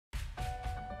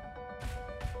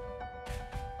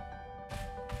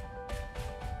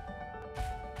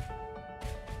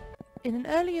In an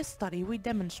earlier study we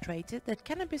demonstrated that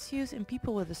cannabis use in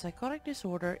people with a psychotic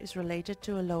disorder is related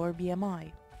to a lower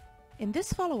BMI. In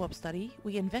this follow-up study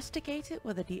we investigated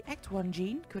whether the AKT1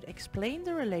 gene could explain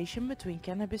the relation between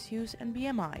cannabis use and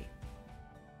BMI.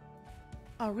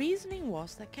 Our reasoning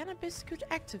was that cannabis could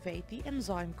activate the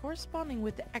enzyme corresponding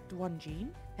with the AKT1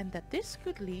 gene and that this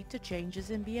could lead to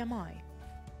changes in BMI.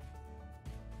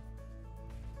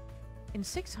 In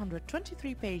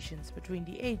 623 patients between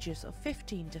the ages of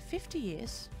 15 to 50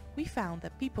 years, we found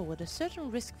that people with a certain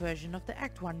risk version of the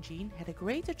AKT1 gene had a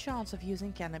greater chance of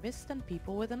using cannabis than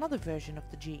people with another version of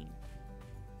the gene.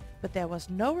 But there was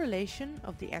no relation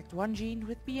of the AKT1 gene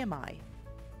with BMI.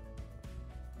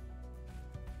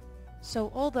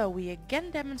 So although we again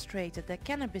demonstrated that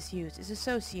cannabis use is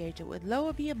associated with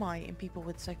lower BMI in people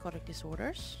with psychotic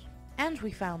disorders, and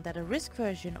we found that a risk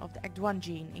version of the AKT1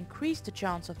 gene increased the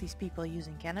chance of these people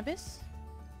using cannabis,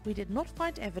 we did not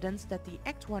find evidence that the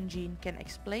AKT1 gene can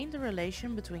explain the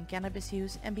relation between cannabis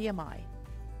use and BMI.